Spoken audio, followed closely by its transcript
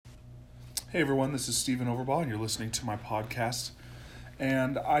Hey everyone, this is Stephen Overbaugh, and you're listening to my podcast.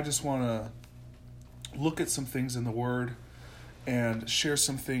 And I just want to look at some things in the Word and share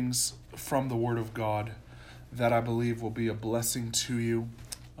some things from the Word of God that I believe will be a blessing to you.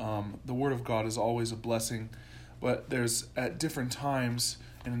 The Word of God is always a blessing, but there's at different times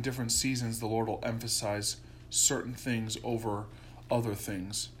and in different seasons, the Lord will emphasize certain things over other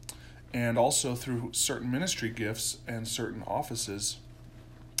things. And also through certain ministry gifts and certain offices,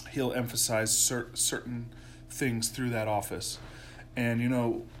 He'll emphasize certain things through that office.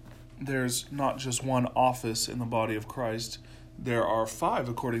 And, there's not just one office in the body of Christ. There are 5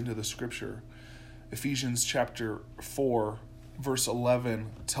 according to the Scripture. Ephesians chapter 4, verse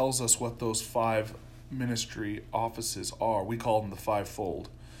 11 tells us what those 5 ministry offices are. We call them the fivefold.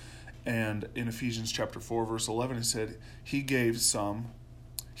 And in Ephesians chapter 4, verse 11, it said, He gave some,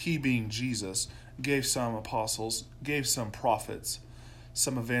 He being Jesus, gave some apostles, gave some prophets,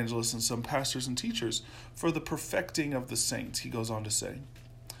 some evangelists, and some pastors and teachers, for the perfecting of the saints, he goes on to say,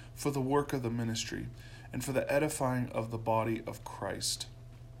 for the work of the ministry, and for the edifying of the body of Christ.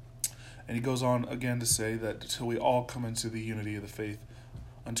 And he goes on again to say that till we all come into the unity of the faith,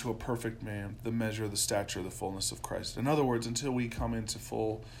 unto a perfect man, the measure of the stature of the fullness of Christ. In other words, until we come into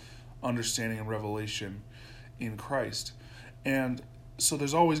full understanding and revelation in Christ. And so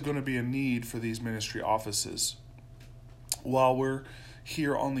there's always going to be a need for these ministry offices while we're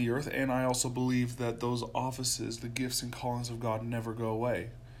here on the earth, and I also believe that those offices, the gifts and callings of God, never go away.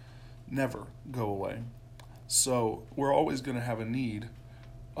 Never go away. So we're always going to have a need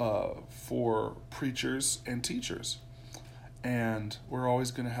for preachers and teachers, and we're always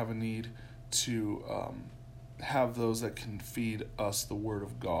going to have a need to have those that can feed us the Word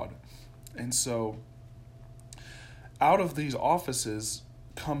of God. And so out of these offices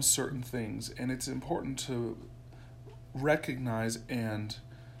come certain things, and it's important to recognize and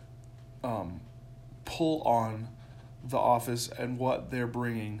pull on the office and what they're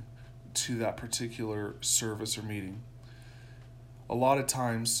bringing to that particular service or meeting. A lot of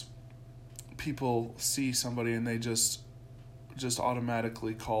times people see somebody and they just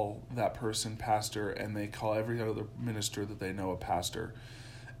automatically call that person pastor, and they call every other minister that they know a pastor.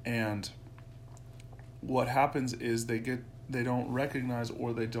 And what happens is they don't recognize,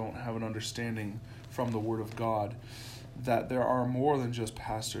 or they don't have an understanding from the Word of God, that there are more than just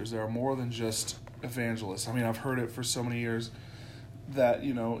pastors. There are more than just evangelists. I mean, I've heard it for so many years that,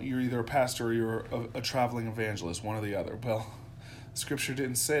 you're either a pastor or you're a traveling evangelist, one or the other. Well, Scripture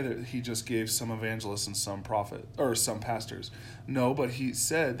didn't say that he just gave some evangelists and some prophet or some pastors. No, but he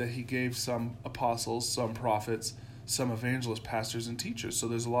said that he gave some apostles, some prophets, some evangelists, pastors, and teachers. So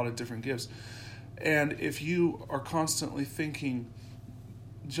there's a lot of different gifts. And if you are constantly thinking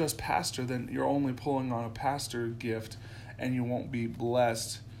just pastor, then you're only pulling on a pastor gift, and you won't be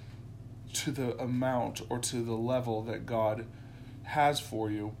blessed to the amount or to the level that God has for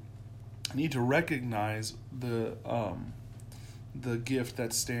you. You need to recognize the gift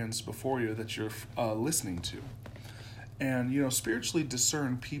that stands before you that you're listening to. And, spiritually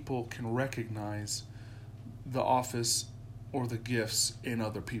discerned people can recognize the office or the gifts in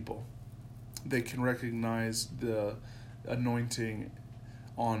other people. They can recognize the anointing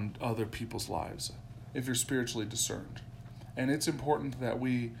on other people's lives if you're spiritually discerned. And it's important that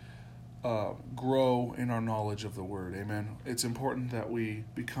we grow in our knowledge of the Word. Amen. It's important that we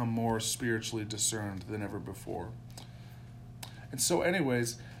become more spiritually discerned than ever before. And so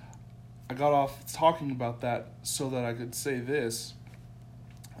anyways, I got off talking about that so that I could say this,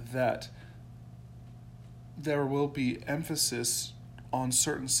 that there will be emphasis on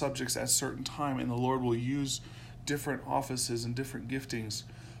certain subjects at certain time, and the Lord will use different offices and different giftings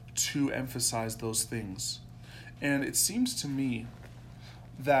to emphasize those things. And it seems to me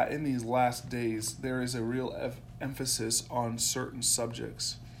that in these last days there is a real emphasis on certain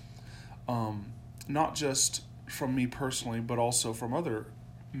subjects, not just from me personally, but also from other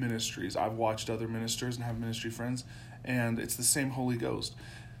ministries. I've watched other ministers and have ministry friends, and it's the same Holy Ghost.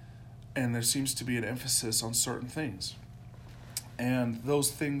 And there seems to be an emphasis on certain things. And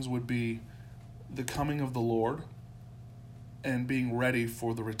those things would be the coming of the Lord and being ready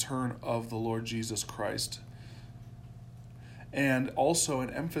for the return of the Lord Jesus Christ. And also an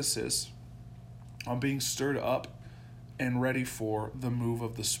emphasis on being stirred up and ready for the move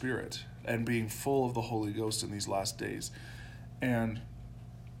of the Spirit and being full of the Holy Ghost in these last days. And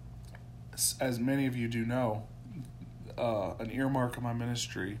as many of you do know, an earmark of my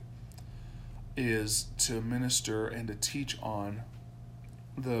ministry is to minister and to teach on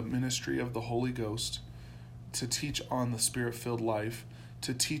the ministry of the Holy Ghost, to teach on the Spirit-filled life,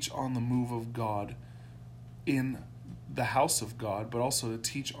 to teach on the move of God in the house of God, but also to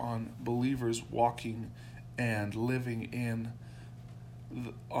teach on believers walking and living in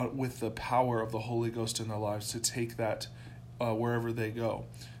with the power of the Holy Ghost in their lives to take that wherever they go.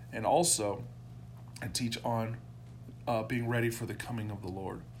 And also I teach on being ready for the coming of the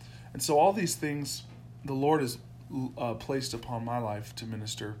Lord. And so all these things the Lord has placed upon my life to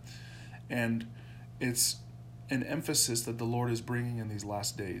minister, and it's an emphasis that the Lord is bringing in these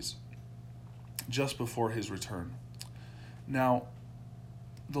last days, just before his return. Now,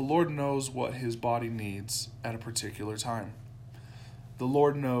 the Lord knows what his body needs at a particular time. The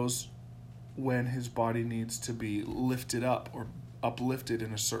Lord knows when his body needs to be lifted up or uplifted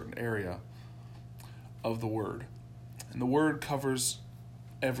in a certain area of the Word. And the Word covers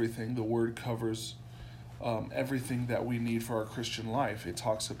everything. The Word covers everything that we need for our Christian life. It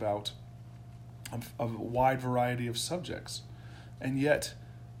talks about a wide variety of subjects. And yet,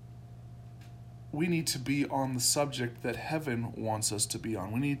 we need to be on the subject that heaven wants us to be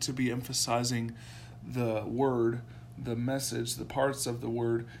on. We need to be emphasizing the Word, the message, the parts of the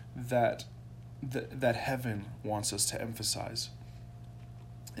Word that heaven wants us to emphasize.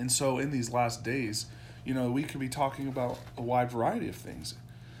 And so in these last days, we could be talking about a wide variety of things.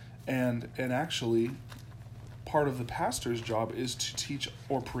 And actually, part of the pastor's job is to teach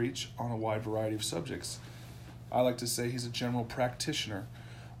or preach on a wide variety of subjects. I like to say he's a general practitioner.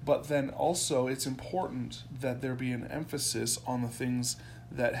 But then also it's important that there be an emphasis on the things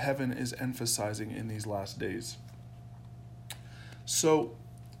that heaven is emphasizing in these last days. So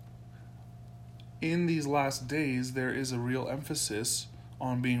in these last days, there is a real emphasis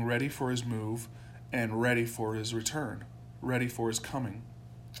on being ready for his move and ready for his return, ready for his coming.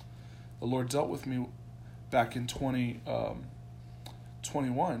 The Lord dealt with me back in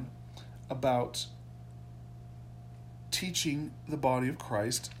 2021 about teaching the body of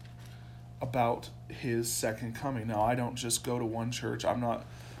Christ about his second coming. Now, I don't just go to one church. I'm not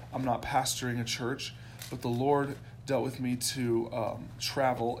pastoring a church, but the Lord dealt with me to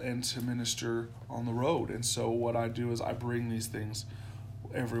travel and to minister on the road. And so what I do is I bring these things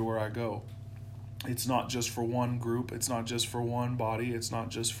everywhere I go. It's not just for one group. It's not just for one body. It's not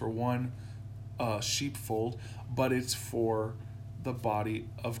just for one sheepfold, but it's for the body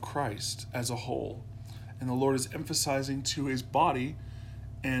of Christ as a whole. And the Lord is emphasizing to his body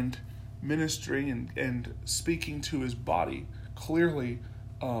and ministering and speaking to his body, clearly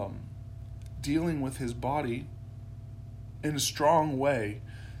dealing with his body in a strong way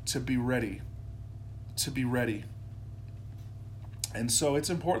to be ready. And so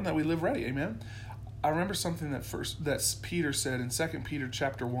it's important that we live ready, amen? I remember something that Peter said in 2 Peter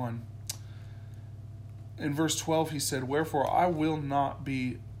chapter 1. In verse 12 he said, "Wherefore I will not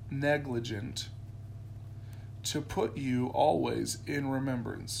be negligent to put you always in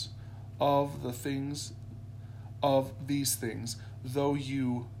remembrance of these things, though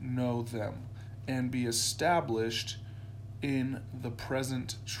you know them, and be established in the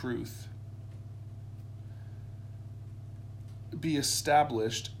present truth." Be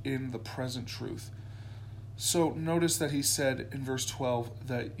established in the present truth. So notice that he said in verse 12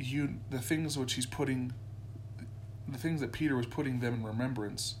 that the things that Peter was putting them in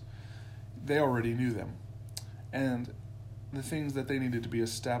remembrance, they already knew them. And the things that they needed to be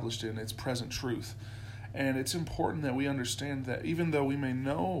established in, it's present truth. And it's important that we understand that even though we may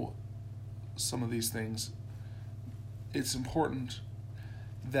know some of these things, it's important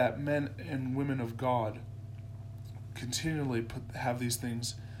that men and women of God continually have these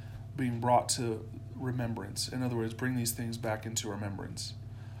things being brought to remembrance. In other words, bring these things back into remembrance.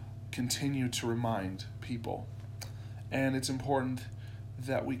 Continue to remind people. And it's important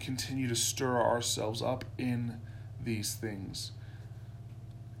that we continue to stir ourselves up in these things.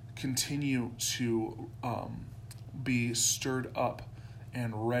 Continue to be stirred up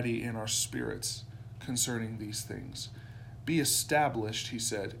and ready in our spirits concerning these things. Be established, he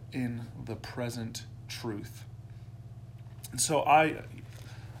said, in the present truth. And so I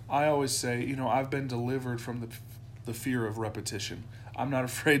always say, I've been delivered from the fear of repetition. I'm not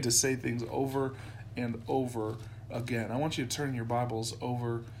afraid to say things over and over again. I want you to turn your Bibles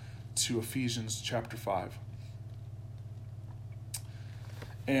over to Ephesians chapter 5.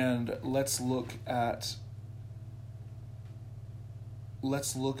 And let's look at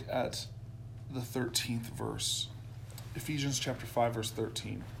the 13th verse. Ephesians chapter 5 verse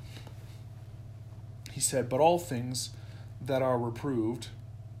 13. He said, "But all things that are reproved,"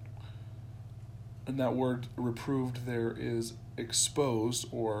 and that word reproved there is exposed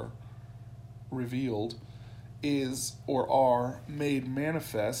or revealed, "is or are made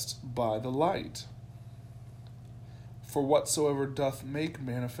manifest by the light. For whatsoever doth make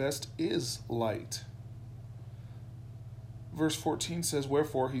manifest is light." verse 14 says,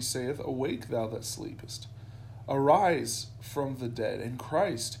 "Wherefore he saith, Awake thou that sleepest, arise from the dead, and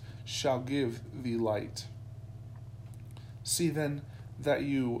Christ shall give thee light. See then that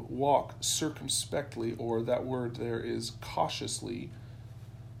you walk circumspectly," or that word there is cautiously,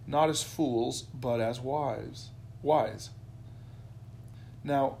 "not as fools, but as wise."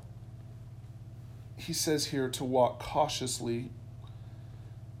 Now, he says here to walk cautiously.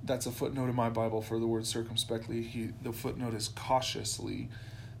 That's a footnote in my Bible for the word circumspectly. The footnote is cautiously.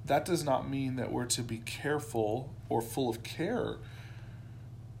 That does not mean that we're to be careful or full of care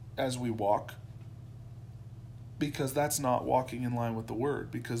as we walk, because that's not walking in line with the word,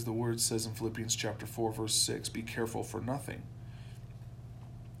 because the word says in Philippians chapter 4, verse 6, "Be careful for nothing."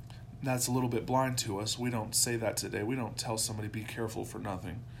 That's a little bit blind to us. We don't say that today. We don't tell somebody, "Be careful for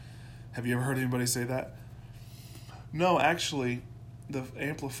nothing." Have you ever heard anybody say that? No, actually, the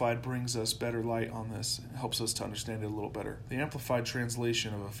Amplified brings us better light on this. It helps us to understand it a little better. The Amplified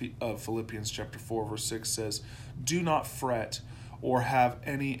translation of Philippians chapter 4, verse 6 says, "Do not fret or have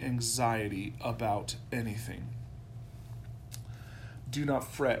any anxiety about anything." Do not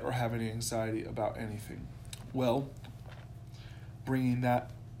fret or have any anxiety about anything. Well, bringing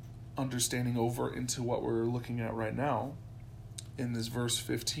that understanding over into what we're looking at right now, in this verse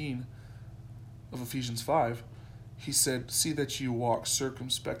 15 of Ephesians 5, he said, "See that you walk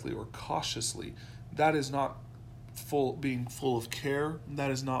circumspectly," or cautiously. That is not being full of care.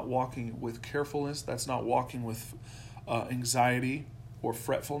 That is not walking with carefulness. That's not walking with anxiety or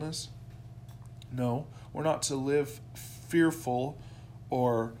fretfulness. No, we're not to live fearful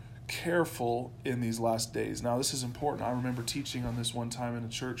or careful in these last days. Now, this is important. I remember teaching on this one time in a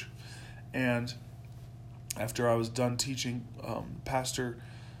church, and after I was done teaching, pastor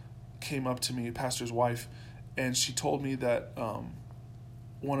came up to me, pastor's wife, and she told me that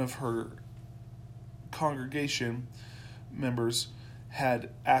one of her congregation members had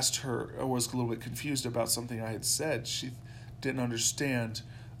asked her, or was a little bit confused about something I had said. She didn't understand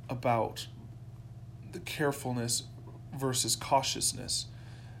about the carefulness versus cautiousness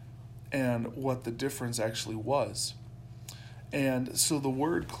and what the difference actually was. And so the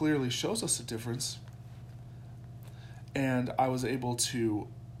word clearly shows us a difference, and I was able to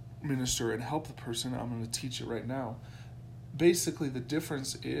minister and help the person. I'm going to teach it right now. Basically, the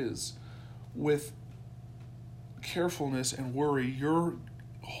difference is with carefulness and worry, you're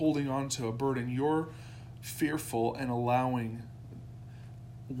holding on to a burden. You're fearful and allowing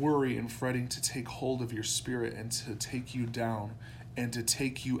worry and fretting to take hold of your spirit and to take you down and to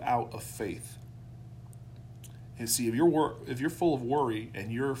take you out of faith. And see, if you're full of worry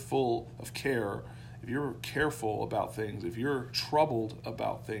and you're full of care, if you're careful about things, if you're troubled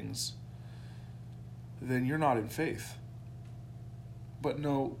about things, then you're not in faith. But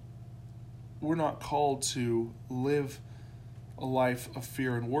no, we're not called to live a life of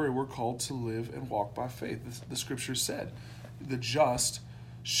fear and worry. We're called to live and walk by faith. The scripture said, "The just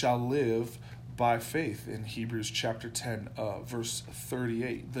shall live by faith," in Hebrews chapter 10, verse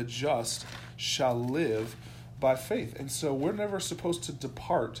 38. The just shall live by faith. And so we're never supposed to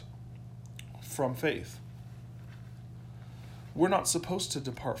depart from faith. We're not supposed to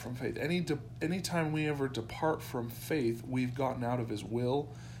depart from faith. Anytime we ever depart from faith, we've gotten out of his will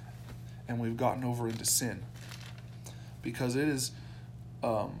and we've gotten over into sin. Because it is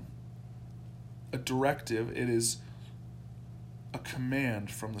a directive, it is a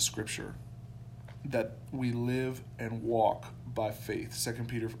command from the scripture that we live and walk by faith.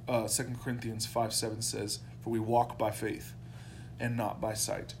 2 Corinthians 5:7 says, "For we walk by faith and not by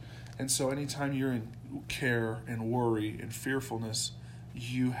sight." And so anytime you're in care and worry and fearfulness,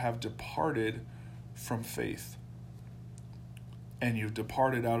 you have departed from faith. And you've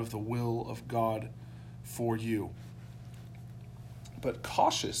departed out of the will of God for you. But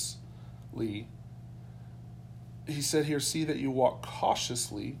cautiously, he said here, "See that you walk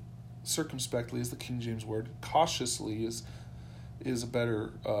cautiously." Circumspectly is the King James word. Cautiously is a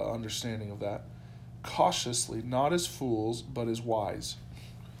better understanding of that. Cautiously, not as fools, but as wise.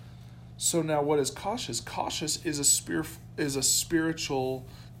 So now, what is cautious? Cautious is a spiritual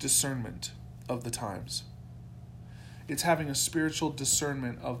discernment of the times. It's having a spiritual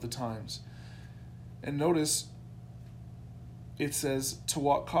discernment of the times. And notice, it says to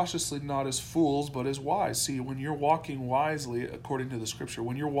walk cautiously, not as fools, but as wise. See, when you're walking wisely, according to the scripture,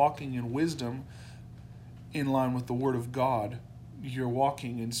 when you're walking in wisdom, in line with the word of God, you're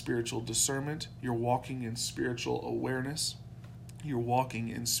walking in spiritual discernment, you're walking in spiritual awareness, you're walking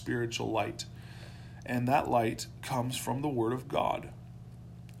in spiritual light. And that light comes from the word of God.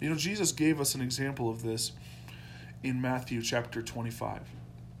 You know, Jesus gave us an example of this in Matthew chapter 25.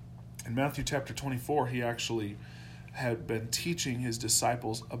 In Matthew chapter 24, he actually had been teaching his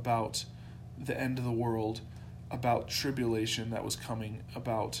disciples about the end of the world, about tribulation that was coming,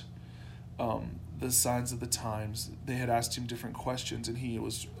 about the signs of the times. They had asked him different questions, and he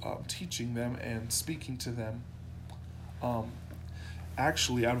was teaching them and speaking to them,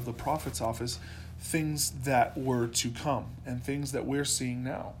 actually out of the prophet's office, things that were to come and things that we're seeing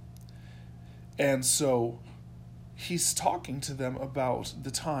now. And so he's talking to them about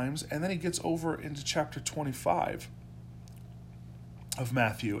the times, and then he gets over into chapter 25 of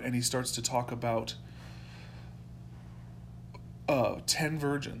Matthew, and he starts to talk about 10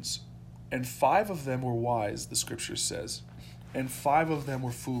 virgins, and 5 of them were wise, the scripture says, and 5 of them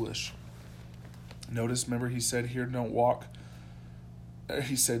were foolish. Notice, remember, he said here,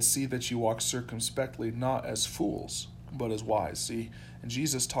 he said, see that you walk circumspectly, not as fools, but as wise. See, and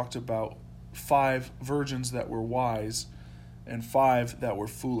Jesus talked about 5 virgins that were wise and 5 that were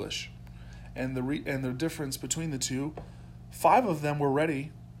foolish. And the difference between the two, 5 of them were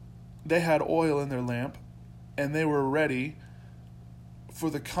ready. They had oil in their lamp, and they were ready for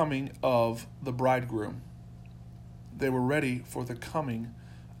the coming of the bridegroom. They were ready for the coming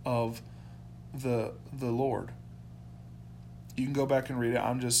of the Lord. You can go back and read it.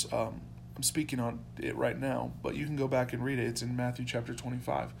 I'm speaking on it right now, but you can go back and read it. It's in Matthew chapter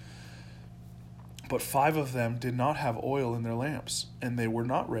 25. But 5 of them did not have oil in their lamps, and they were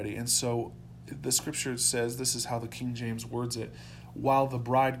not ready. And so the scripture says, this is how the King James words it, while the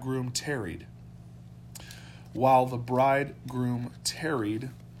bridegroom tarried. While the bridegroom tarried,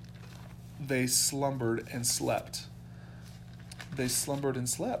 they slumbered and slept. They slumbered and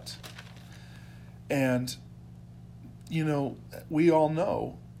slept. And, we all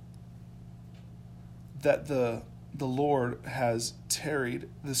know that the Lord has tarried.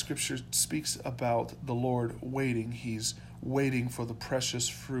 The scripture speaks about the Lord waiting. He's waiting for the precious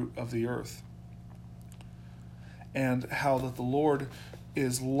fruit of the earth. And how that the Lord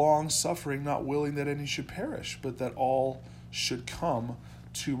is long-suffering, not willing that any should perish, but that all should come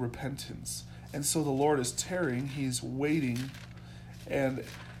to repentance. And so the Lord is tarrying, he's waiting, and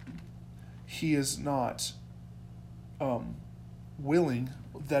he is not willing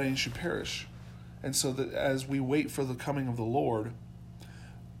that any should perish. And so that as we wait for the coming of the Lord,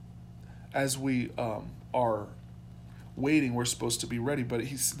 as we are waiting, we're supposed to be ready. But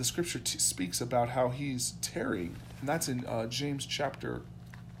the scripture speaks about how he's tarrying, and that's in James chapter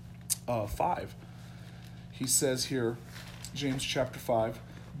 5. He says here, James chapter 5,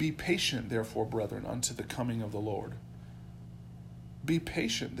 be patient, therefore, brethren, unto the coming of the Lord. Be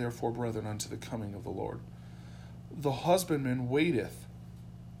patient, therefore, brethren, unto the coming of the Lord. The husbandman waiteth.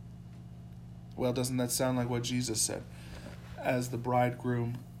 Well, doesn't that sound like what Jesus said? As the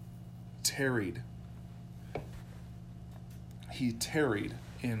bridegroom tarried. He tarried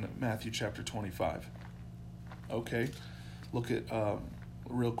in Matthew chapter 25. Okay, look at,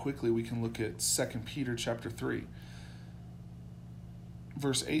 real quickly, we can look at 2 Peter chapter 3.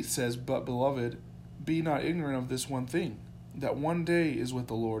 Verse 8 says, but beloved, be not ignorant of this one thing, that one day is with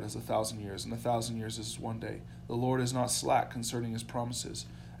the Lord as 1,000 years, and 1,000 years is one day. The Lord is not slack concerning his promises,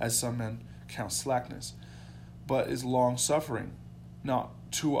 as some men count slackness, but is long-suffering, not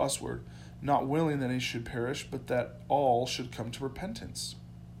to usward, not willing that any should perish, but that all should come to repentance.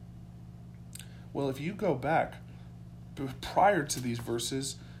 Well, if you go back, prior to these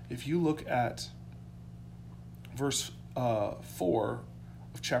verses, if you look at verse 4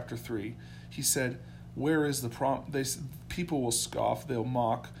 of chapter 3, he said, where is the people will scoff, they'll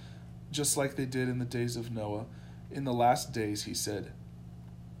mock, just like they did in the days of Noah. In the last days, he said,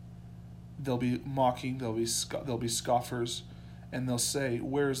 they'll be mocking, they'll be scoffers, and they'll say,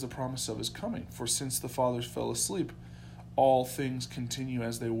 where is the promise of his coming? For since the fathers fell asleep, all things continue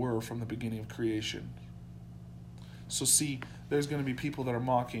as they were from the beginning of creation. So see, there's going to be people that are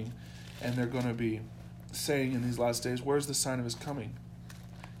mocking, and they're going to be saying in these last days, where's the sign of his coming?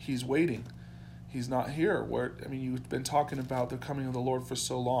 He's waiting. He's not here. You've been talking about the coming of the Lord for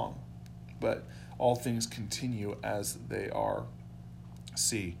so long, but all things continue as they are.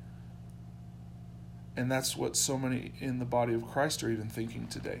 See, and that's what so many in the body of Christ are even thinking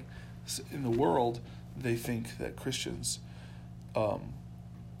today. In the world, they think that Christians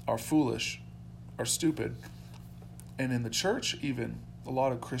are foolish, are stupid. And in the church, even, a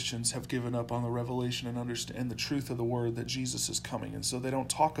lot of Christians have given up on the revelation and understand the truth of the word that Jesus is coming. And so they don't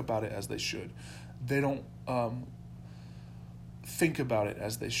talk about it as they should. They don't think about it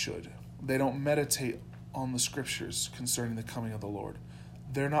as they should. They don't meditate on the scriptures concerning the coming of the Lord.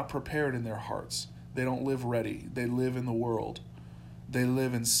 They're not prepared in their hearts. They don't live ready. They live in the world. They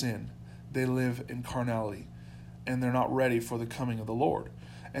live in sin. They live in carnality. And they're not ready for the coming of the Lord.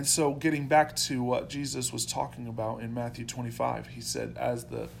 And so getting back to what Jesus was talking about in Matthew 25, he said, as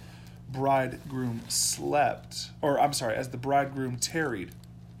the bridegroom as the bridegroom tarried,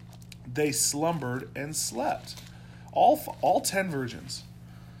 they slumbered and slept. All 10 virgins.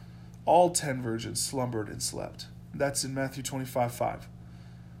 All 10 virgins slumbered and slept. That's in Matthew 25:5.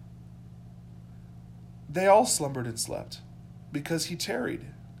 They all slumbered and slept because he tarried.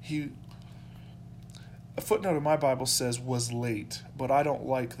 A footnote in my Bible says was late, but I don't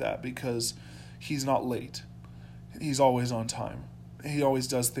like that because he's not late. He's always on time. He always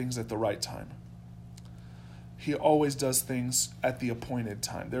does things at the right time. He always does things at the appointed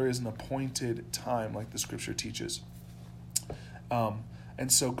time. There is an appointed time, like the scripture teaches.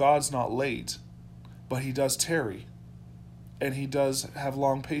 And so God's not late, but he does tarry. And he does have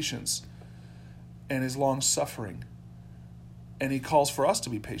long patience and is long suffering. And he calls for us to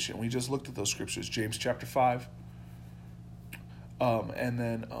be patient. We just looked at those scriptures, James chapter 5, and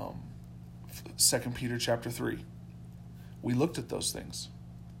then 2 Peter chapter 3. We looked at those things.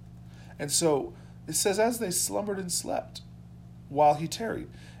 And so it says, as they slumbered and slept while he tarried.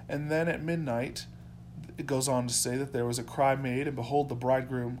 And then at midnight, it goes on to say that there was a cry made, and behold, the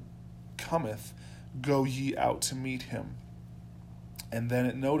bridegroom cometh, go ye out to meet him. And then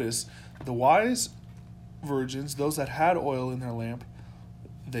it notice the wise virgins, those that had oil in their lamp,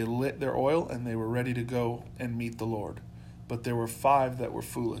 they lit their oil and they were ready to go and meet the Lord. But there were 5 that were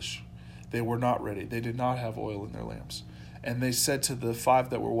foolish. They were not ready. They did not have oil in their lamps. And they said to the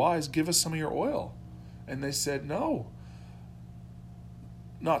 5 that were wise, give us some of your oil. And they said, no,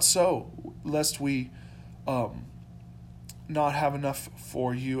 not so, lest we not have enough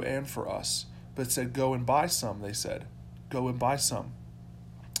for you and for us. But said, go and buy some, they said. Go and buy some.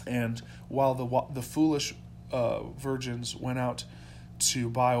 And while the foolish virgins went out to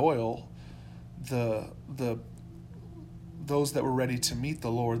buy oil, those that were ready to meet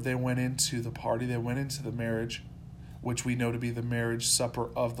the Lord, they went into the party, they went into the marriage, which we know to be the marriage supper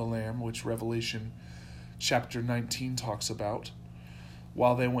of the Lamb, which Revelation chapter 19 talks about.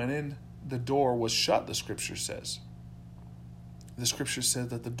 While they went in, the door was shut, the scripture says. The scripture said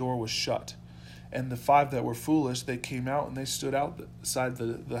that the door was shut. And the 5 that were foolish, they came out and they stood outside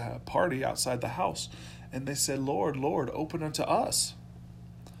the party, outside the house. And they said, Lord, Lord, open unto us.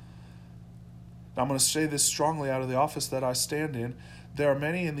 Now I'm going to say this strongly out of the office that I stand in. There are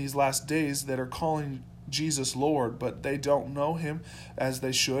many in these last days that are calling Jesus Lord, but they don't know him as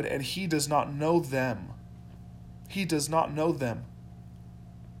they should, and he does not know them. He does not know them.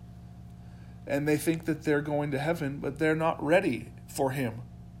 And they think that they're going to heaven, but they're not ready for him.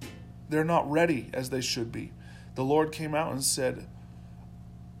 They're not ready as they should be. The Lord came out and said,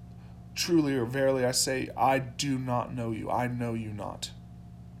 truly or verily I say, I do not know you. I know you not.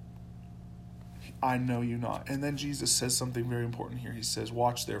 I know you not. And then Jesus says something very important here. He says,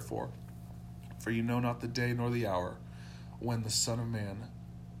 watch therefore, for you know not the day nor the hour when the Son of Man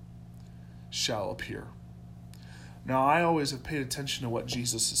shall appear. Now, I always have paid attention to what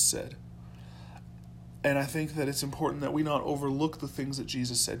Jesus has said. And I think that it's important that we not overlook the things that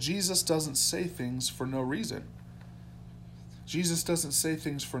Jesus said. Jesus doesn't say things for no reason. Jesus doesn't say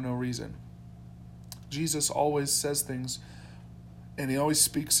things for no reason. Jesus always says things, and he always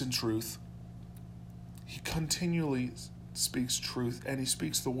speaks in truth. He continually speaks truth, and he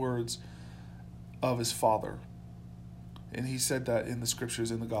speaks the words of his Father. And he said that in the scriptures,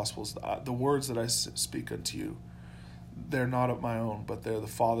 in the Gospels, the words that I speak unto you, they're not of my own, but they're the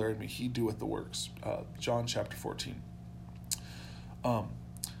Father in me. He doeth the works. John chapter 14.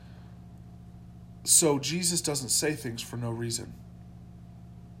 So Jesus doesn't say things for no reason.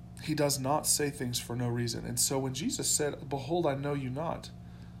 He does not say things for no reason. And so when Jesus said, behold, I know you not.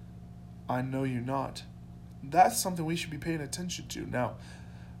 I know you not. That's something we should be paying attention to. Now,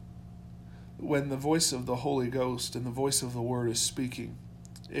 when the voice of the Holy Ghost and the voice of the Word is speaking,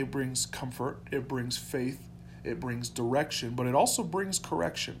 it brings comfort, it brings faith, it brings direction, but it also brings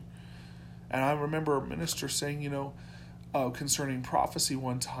correction. And I remember a minister saying, concerning prophecy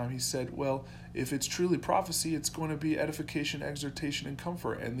one time, he said, well, if it's truly prophecy, it's going to be edification, exhortation, and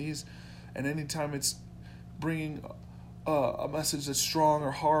comfort. And anytime it's bringing a message that's strong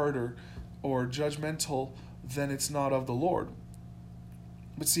or hard or judgmental, then it's not of the Lord.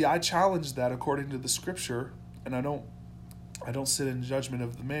 But see, I challenge that according to the scripture, and I don't sit in judgment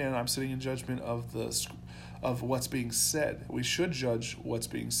of the man. I'm sitting in judgment of what's being said. We should judge what's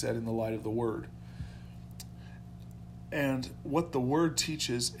being said in the light of the Word. And what the Word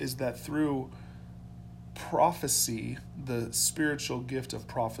teaches is that through prophecy, the spiritual gift of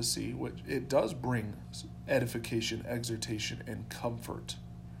prophecy, it does bring edification, exhortation, and comfort.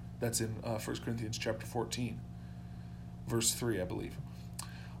 That's in 1 Corinthians chapter 14, verse 3, I believe.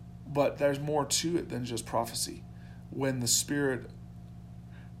 But there's more to it than just prophecy. When the Spirit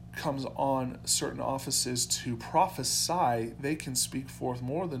comes on certain offices to prophesy, they can speak forth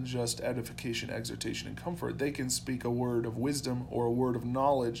more than just edification, exhortation, and comfort. They can speak a word of wisdom or a word of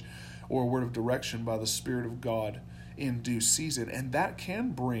knowledge or a word of direction by the Spirit of God in due season. And that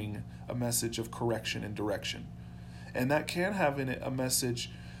can bring a message of correction and direction. And that can have in it a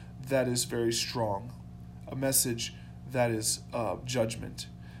message that is very strong, a message that is judgment.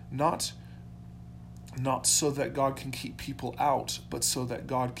 Not so that God can keep people out, but so that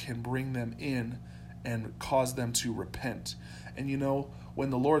God can bring them in and cause them to repent. And when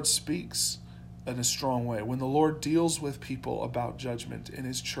the Lord speaks in a strong way, when the Lord deals with people about judgment in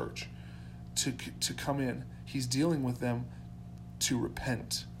his church to come in, he's dealing with them to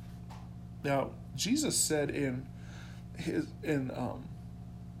repent. Now, Jesus said in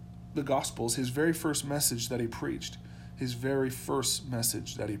the Gospels, his very first message that he preached,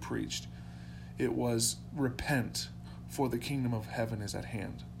 it was, repent, for the kingdom of heaven is at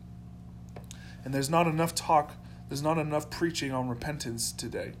hand. And there's not enough preaching on repentance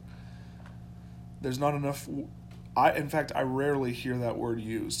today. There's not enough. In fact, I rarely hear that word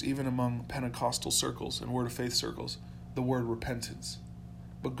used, even among Pentecostal circles and Word of Faith circles, the word repentance.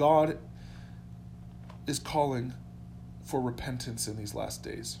 But God is calling for repentance in these last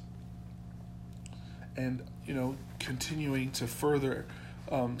days. And, continuing to further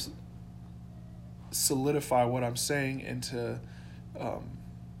solidify what I'm saying and to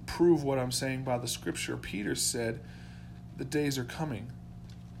prove what I'm saying by the scripture, Peter said, the days are coming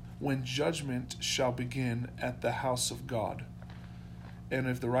when judgment shall begin at the house of God. And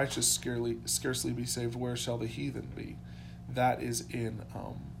if the righteous scarcely be saved, where shall the heathen be? That is in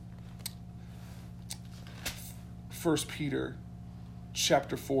 1 Peter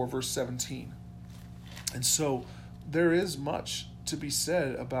chapter 4, verse 17. And so there is much to be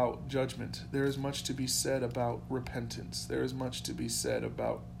said about judgment. There is much to be said about repentance. There is much to be said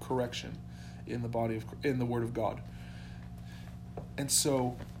about correction in the Word of God. And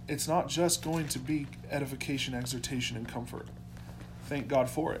so it's not just going to be edification, exhortation, and comfort. Thank God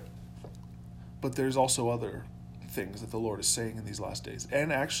for it. But there's also other things that the Lord is saying in these last days.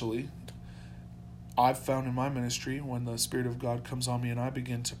 And actually, I've found in my ministry, when the Spirit of God comes on me and I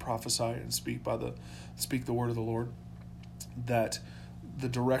begin to prophesy and speak the word of the Lord, that the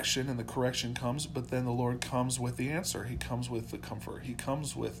direction and the correction comes, but then the Lord comes with the answer. He comes with the comfort. He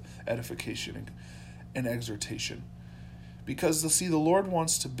comes with edification and exhortation. Because, the Lord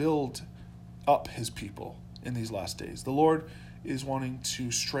wants to build up his people in these last days. The Lord is wanting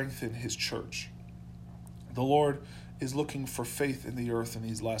to strengthen his church. The Lord is looking for faith in the earth in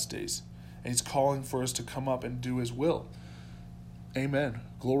these last days. And he's calling for us to come up and do his will. Amen.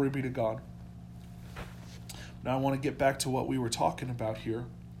 Glory be to God. Now I want to get back to what we were talking about here.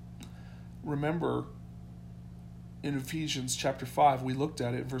 Remember, in Ephesians chapter 5, we looked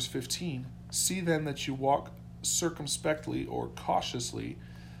at it in verse 15. See then that you walk circumspectly or cautiously,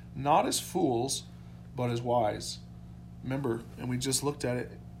 not as fools, but as wise. Remember, and we just looked at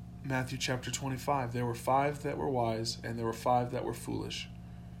it, Matthew chapter 25. There were 5 that were wise, and there were 5 that were foolish.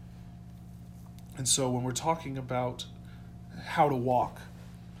 And so when we're talking about how to walk,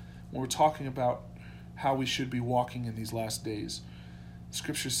 when we're talking about how we should be walking in these last days,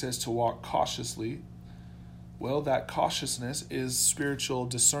 Scripture says to walk cautiously. Well, that cautiousness is spiritual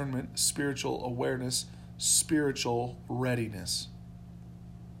discernment, spiritual awareness, spiritual readiness.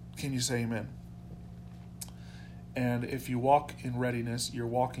 Can you say amen? And if you walk in readiness, you're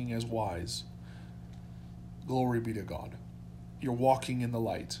walking as wise. Glory be to God. You're walking in the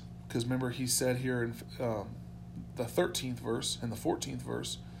light. Because remember, he said here in the 13th verse and the 14th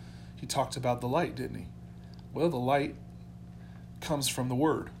verse, he talked about the light, didn't he? Well, the light comes from the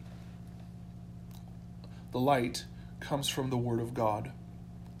Word. The light comes from the Word of God.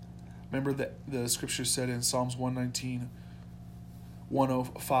 Remember that the Scripture said in Psalms 119,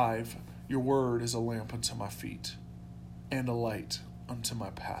 105, your word is a lamp unto my feet and a light unto my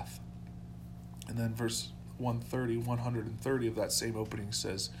path. And then verse 130 of that same opening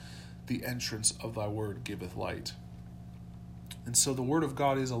says, the entrance of thy word giveth light. And so the Word of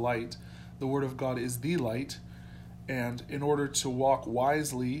God is a light. The Word of God is the light. And in order to walk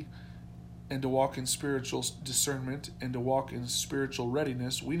wisely and to walk in spiritual discernment and to walk in spiritual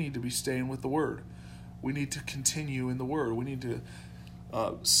readiness, we need to be staying with the Word. We need to continue in the Word. We need to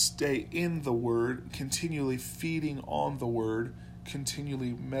stay in the Word, continually feeding on the Word,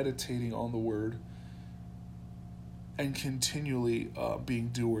 continually meditating on the Word, and continually being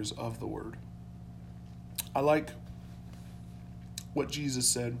doers of the Word. I like what Jesus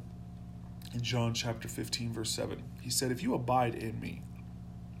said in John chapter 15, verse 7. He said, if you abide in me,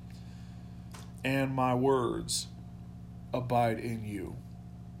 and my words abide in you,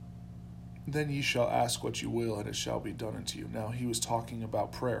 then ye shall ask what you will, and it shall be done unto you. Now, he was talking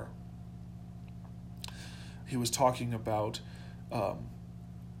about prayer. He was talking about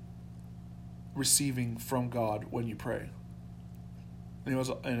receiving from God when you pray.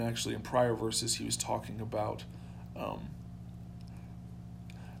 And actually in prior verses, he was talking about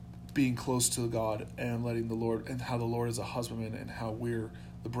being close to God and letting the Lord, and how the Lord is a husbandman, and how we're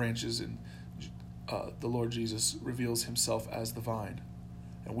the branches, and the Lord Jesus reveals himself as the vine,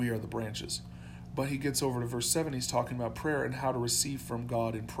 and we are the branches. But he gets over to verse 7, he's talking about prayer and how to receive from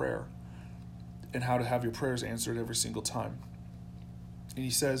God in prayer, and how to have your prayers answered every single time. And he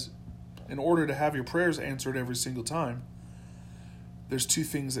says, in order to have your prayers answered every single time, there's two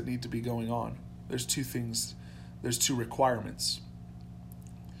things that need to be going on. There's two requirements.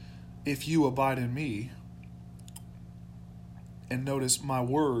 If you abide in me, and notice my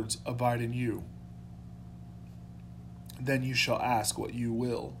words abide in you, then you shall ask what you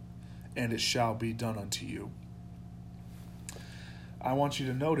will, and it shall be done unto you. I want you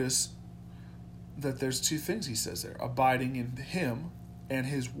to notice that there's two things he says there: abiding in him and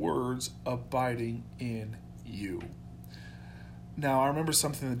his words abiding in you. Now, I remember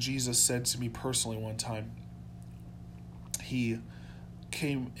something that Jesus said to me personally one time. He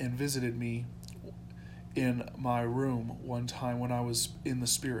came and visited me in my room one time when I was in the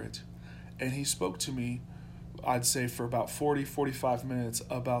Spirit, and he spoke to me, I'd say for about 45 minutes,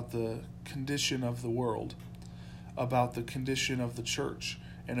 about the condition of the world, about the condition of the church,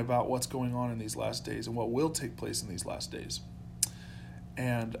 and about what's going on in these last days and what will take place in these last days.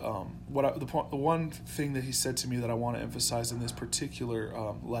 And the one thing that he said to me that I want to emphasize in this particular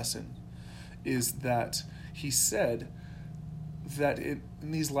lesson is that he said that in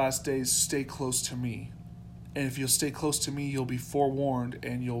these last days, stay close to me. And if you'll stay close to me, you'll be forewarned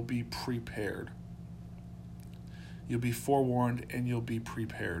and you'll be prepared. You'll be forewarned and you'll be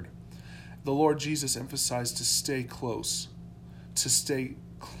prepared. The Lord Jesus emphasized to stay close, to stay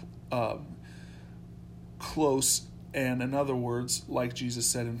close. And in other words, like Jesus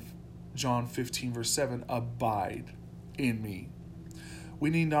said in John 15, verse 7, abide in me. We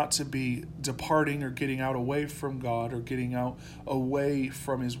need not to be departing or getting out away from God or getting out away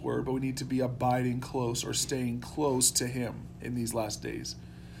from his word, but we need to be abiding close or staying close to him in these last days.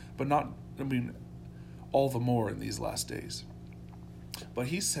 But all the more in these last days. But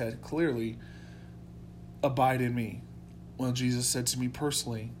he said clearly, abide in me. Well, Jesus said to me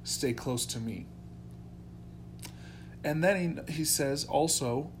personally, stay close to me. And then he says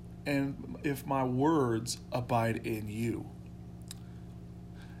also, and if my words abide in you,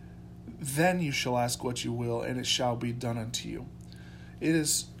 then you shall ask what you will, and it shall be done unto you. It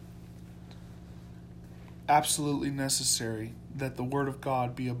is absolutely necessary that the word of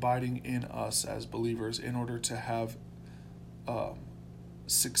God be abiding in us as believers in order to have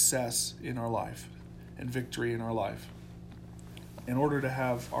success in our life and victory in our life. In order to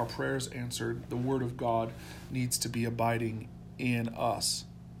have our prayers answered, the word of God needs to be abiding in us.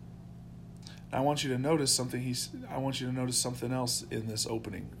 I want you to notice something. I want you to notice something else in this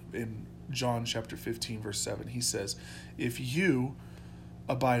opening. In John chapter 15, verse 7, he says, if you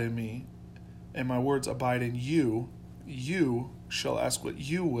abide in me, and my words abide in you, you shall ask what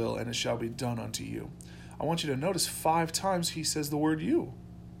you will, and it shall be done unto you. I want you to notice 5 times he says the word you.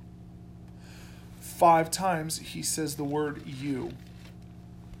 5 times he says the word you.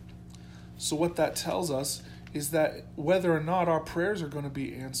 So what that tells us is that whether or not our prayers are going to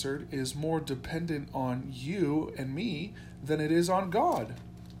be answered is more dependent on you and me than it is on God.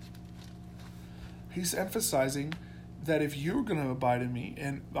 He's emphasizing that if you're going to abide in me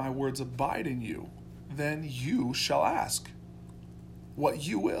and my words abide in you, then you shall ask what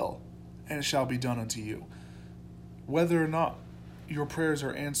you will, and it shall be done unto you. Whether or not your prayers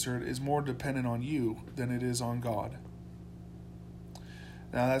are answered is more dependent on you than it is on God.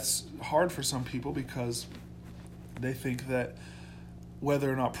 Now that's hard for some people because they think that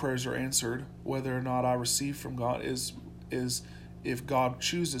whether or not prayers are answered, whether or not I receive from God is if God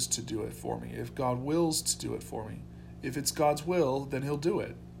chooses to do it for me, if God wills to do it for me. If it's God's will, then he'll do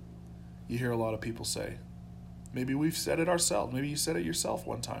it. You hear a lot of people say. Maybe we've said it ourselves. Maybe you said it yourself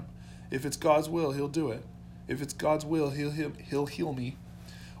one time. If it's God's will, he'll do it. If it's God's will, he'll heal me,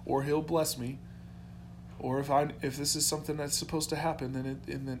 or he'll bless me, or if this is something that's supposed to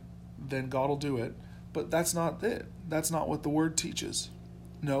happen, then God will do it. But that's not it. That's not what the word teaches.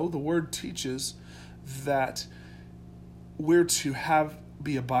 No, the word teaches that we're to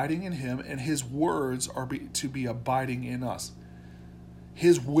be abiding in him, and his words are to be abiding in us.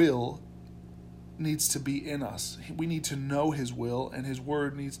 His will needs to be in us. We need to know his will, and his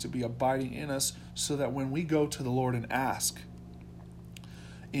word needs to be abiding in us so that when we go to the Lord and ask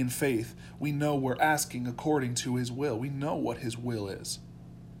in faith, we know we're asking according to his will. We know what his will is.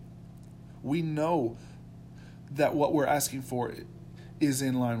 We know that what we're asking for is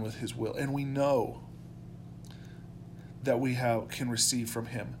in line with his will, and we know that we can receive from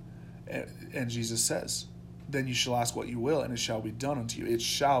him. And Jesus says, then you shall ask what you will, and it shall be done unto you. It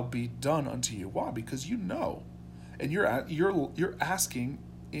shall be done unto you. Why? Because you know, and you're asking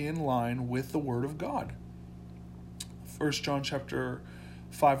in line with the word of God. 1 John chapter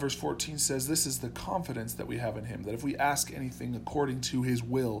 5 verse 14 says, this is the confidence that we have in him, that if we ask anything according to his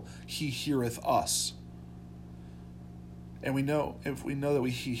will, he heareth us. And we know, if we know that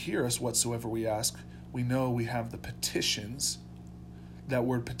he hear us whatsoever we ask, we know we have the petitions. That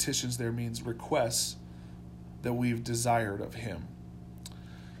word petitions there means requests that we've desired of him.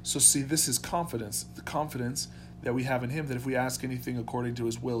 So see, this is confidence, the confidence that we have in him, that if we ask anything according to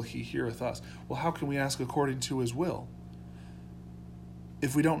his will, he heareth us. Well, how can we ask according to his will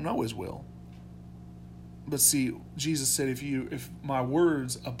if we don't know his will? But see, Jesus said, if my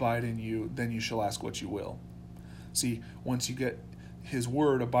words abide in you, then you shall ask what you will. See, once you get his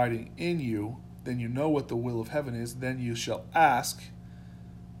word abiding in you, then you know what the will of heaven is, then you shall ask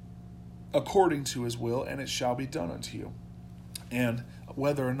according to his will, and it shall be done unto you. And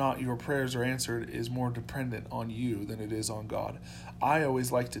whether or not your prayers are answered is more dependent on you than it is on God. I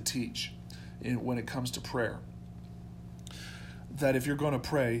always like to teach when it comes to prayer that if you're going to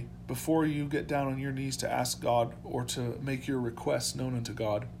pray, before you get down on your knees to ask God or to make your requests known unto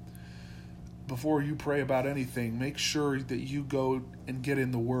God, before you pray about anything, make sure that you go and get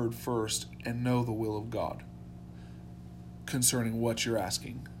in the word first and know the will of God concerning what you're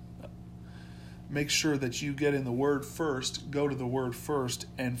asking. Make sure that you get in the word first, go to the word first,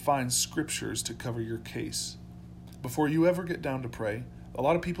 and find scriptures to cover your case. Before you ever get down to pray, a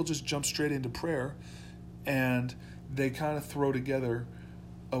lot of people just jump straight into prayer, and they kind of throw together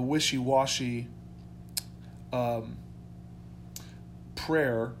a wishy-washy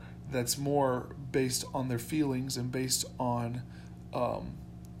prayer that's more based on their feelings and based on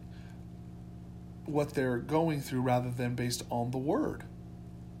what they're going through rather than based on the word.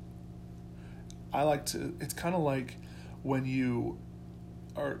 It's kind of like when you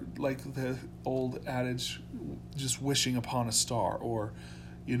are, like the old adage, just wishing upon a star, or,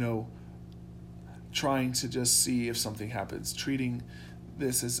 trying to just see if something happens, treating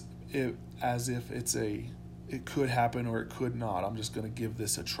this as if it could happen or it could not. I'm just going to give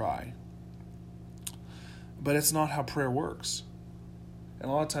this a try. But it's not how prayer works. And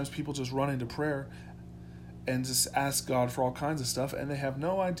a lot of times people just run into prayer and just ask God for all kinds of stuff, and they have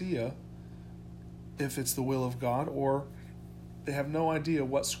no idea if it's the will of God, or they have no idea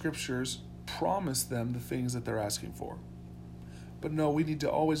what scriptures promise them the things that they're asking for. But no, we need to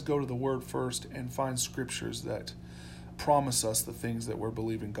always go to the word first and find scriptures that promise us the things that we're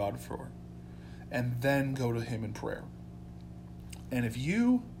believing God for, and then go to him in prayer. And if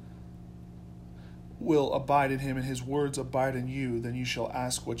you will abide in him and his words abide in you, then you shall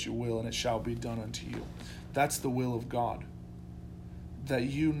ask what you will, and it shall be done unto you. That's the will of God, that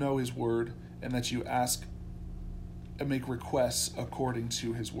you know his word and that you ask and make requests according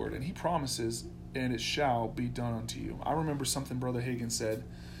to his word. And he promises, and it shall be done unto you. I remember something Brother Hagin said,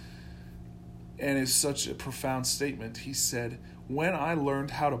 and it's such a profound statement. He said, when I learned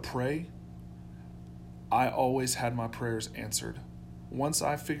how to pray, I always had my prayers answered. Once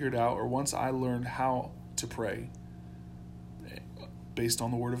I figured out, or once I learned how to pray based on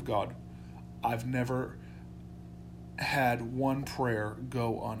the word of God, I've never had one prayer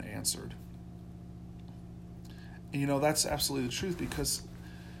go unanswered. That's absolutely the truth,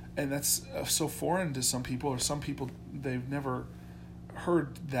 and that's so foreign to some people, or some people, they've never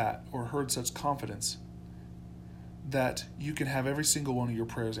heard that or heard such confidence that you can have every single one of your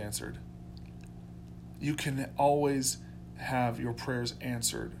prayers answered. You can always have your prayers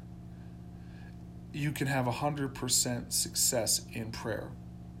answered. You can have 100% success in prayer.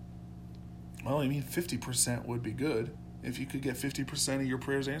 Well, 50% would be good. If you could get 50% of your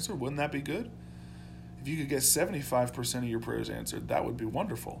prayers answered, wouldn't that be good? If you could get 75% of your prayers answered, that would be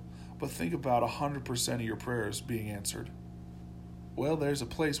wonderful. But think about 100% of your prayers being answered. Well, there's a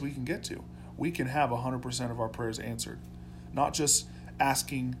place we can get to. We can have 100% of our prayers answered. Not just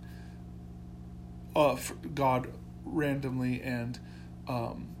asking God randomly and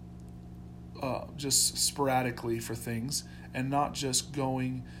just sporadically for things, and not just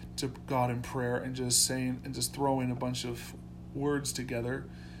going to God in prayer and just saying and just throwing a bunch of words together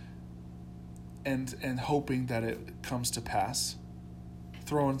and hoping that it comes to pass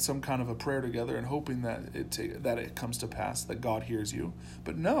throwing some kind of a prayer together and hoping that it comes to pass, that God hears you.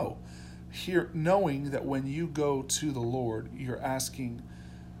 But no, knowing that when you go to the Lord, you're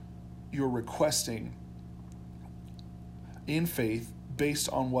requesting in faith based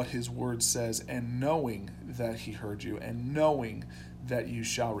on what his word says, and knowing that he heard you, and knowing that you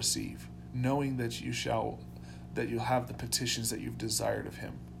shall receive, knowing that you'll have the petitions that you've desired of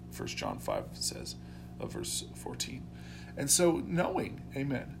him. 1 John 5 says, verse 14. And so knowing,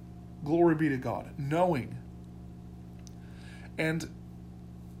 amen. Glory be to God. Knowing. And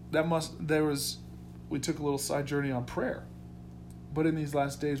we took a little side journey on prayer. But in these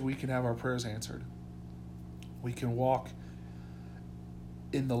last days, we can have our prayers answered. We can walk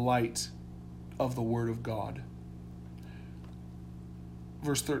in the light of the Word of God.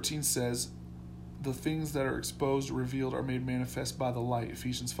 Verse 13 says, the things that are exposed or revealed are made manifest by the light,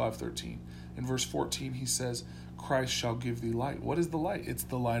 Ephesians 5:13. In verse 14, he says, Christ shall give thee light. What is the light? It's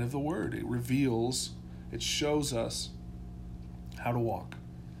the light of the Word. It reveals, it shows us how to walk.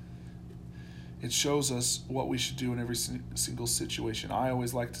 It shows us what we should do in every single situation. I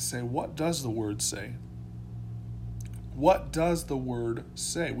always like to say, what does the Word say? What does the Word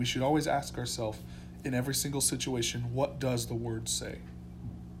say? We should always ask ourselves in every single situation, what does the Word say?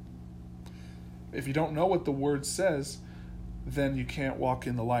 If you don't know what the Word says, then you can't walk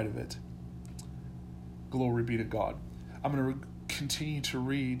in the light of it. Glory be to God. I'm going to continue to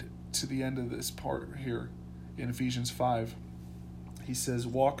read to the end of this part here in Ephesians 5. He says,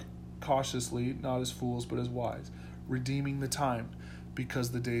 walk cautiously, not as fools, but as wise, redeeming the time,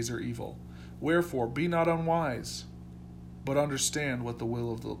 because the days are evil. Wherefore, be not unwise, but understand what the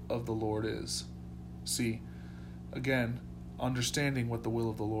will of the Lord is. See, again, understanding what the will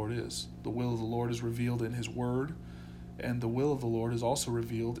of the Lord is. The will of the Lord is revealed in his word, and the will of the Lord is also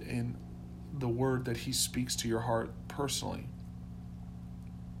revealed in the word that he speaks to your heart personally.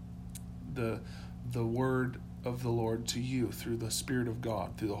 The word of the Lord to you through the Spirit of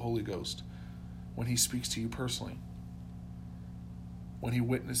God, through the Holy Ghost, when he speaks to you personally, when he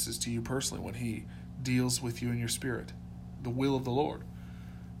witnesses to you personally, when he deals with you in your spirit. The will of the Lord.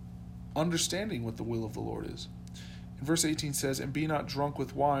 Understanding what the will of the Lord is. In verse 18 says, and be not drunk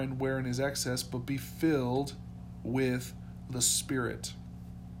with wine wherein is excess, but be filled with the Spirit.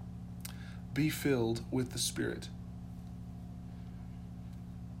 Be filled with the Spirit.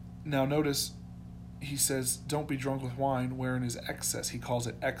 Now notice, he says, don't be drunk with wine wherein is excess. He calls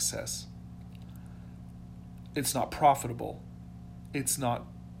it excess. It's not profitable. It's not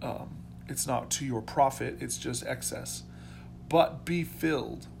to your profit. It's just excess. But be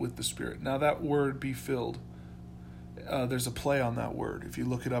filled with the Spirit. Now that word, be filled, there's a play on that word. If you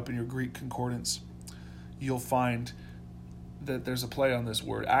look it up in your Greek concordance, you'll find that there's a play on this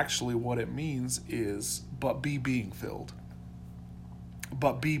word. Actually, what it means is, but be being filled.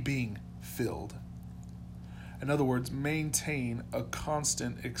 But be being filled. In other words, maintain a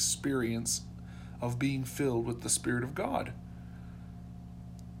constant experience of being filled with the Spirit of God.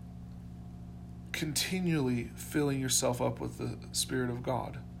 Continually filling yourself up with the Spirit of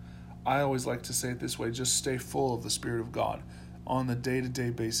God. I always like to say it this way, just stay full of the Spirit of God on the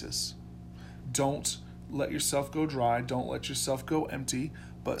day-to-day basis. Don't let yourself go dry, don't let yourself go empty,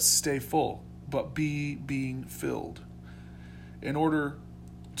 but stay full, but be being filled. In order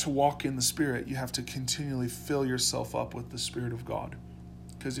to walk in the Spirit, you have to continually fill yourself up with the Spirit of God.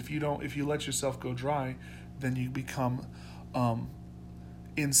 Because if you let yourself go dry, then you become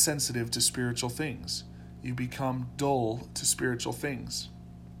insensitive to spiritual things. You become dull to spiritual things.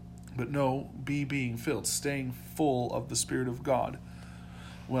 But no, be being filled, staying full of the Spirit of God.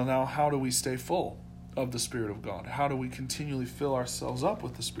 Well, now, how do we stay full of the Spirit of God? How do we continually fill ourselves up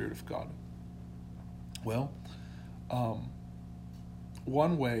with the Spirit of God? Well,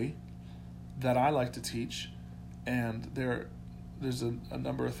 one way that I like to teach, and there's a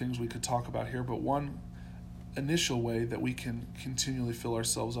number of things we could talk about here, but one initial way that we can continually fill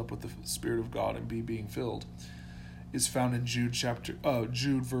ourselves up with the Spirit of God and be being filled is found in Jude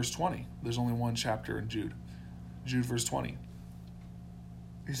verse 20. There's only one chapter in Jude. Jude verse 20.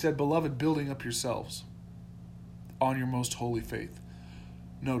 He said, beloved, building up yourselves on your most holy faith.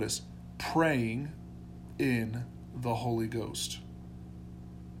 Notice, praying in the Holy Ghost.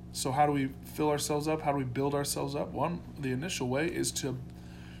 So how do we fill ourselves up? How do we build ourselves up? The initial way is to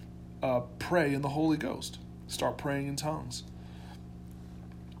pray in the Holy Ghost. Start praying in tongues.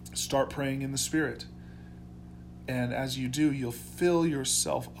 Start praying in the Spirit. And as you do, you'll fill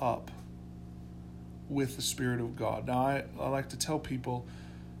yourself up with the Spirit of God. Now, I like to tell people,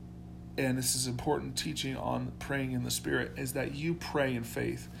 and this is important teaching on praying in the Spirit, is that you pray in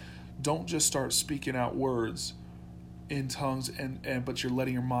faith. Don't just start speaking out words in tongues, but you're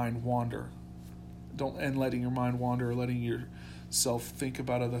letting your mind wander. Letting your mind wander, or letting yourself think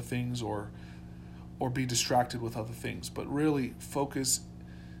about other things, or be distracted with other things. But really focus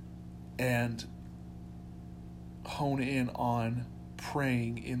and hone in on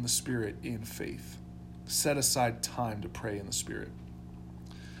praying in the Spirit in faith. Set aside time to pray in the Spirit.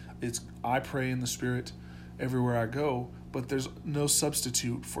 I pray in the Spirit everywhere I go, but there's no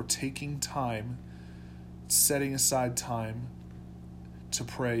substitute for taking time, setting aside time to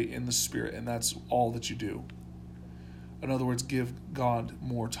pray in the Spirit, and that's all that you do. In other words, give God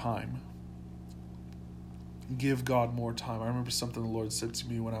more time. Give God more time. I remember something the Lord said to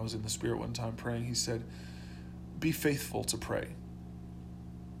me when I was in the Spirit one time praying. He said, be faithful to pray.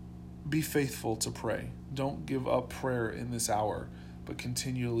 Be faithful to pray. Don't give up prayer in this hour, but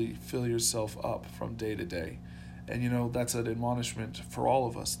continually fill yourself up from day to day. And that's an admonishment for all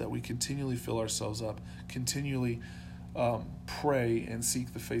of us, that we continually fill ourselves up, continually pray and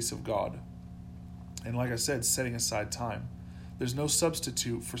seek the face of God. And like I said, setting aside time. There's no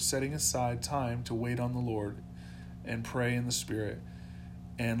substitute for setting aside time to wait on the Lord and pray in the Spirit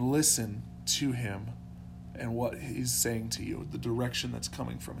and listen to Him and what He's saying to you, the direction that's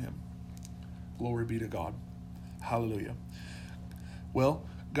coming from Him. Glory be to God. Hallelujah. Well,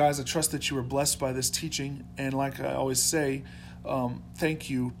 guys, I trust that you were blessed by this teaching. And like I always say, thank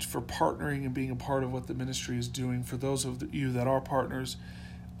you for partnering and being a part of what the ministry is doing. For those of you that are partners,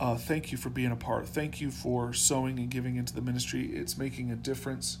 thank you for being a part. Thank you for sowing and giving into the ministry. It's making a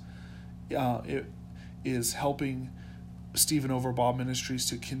difference. It is helping Stephen Overbaugh Ministries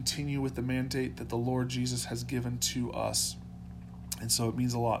to continue with the mandate that the Lord Jesus has given to us. And so it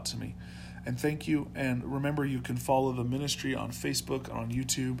means a lot to me. And thank you. And remember, you can follow the ministry on Facebook, and on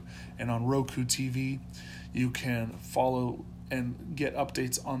YouTube, and on Roku TV. You can follow and get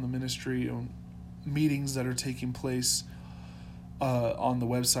updates on the ministry, on meetings that are taking place on the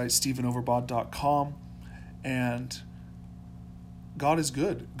website, StephenOverbaugh.com. And God is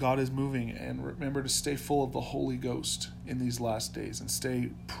good. God is moving. And remember to stay full of the Holy Ghost in these last days, and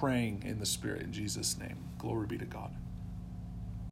stay praying in the Spirit in Jesus' name. Glory be to God.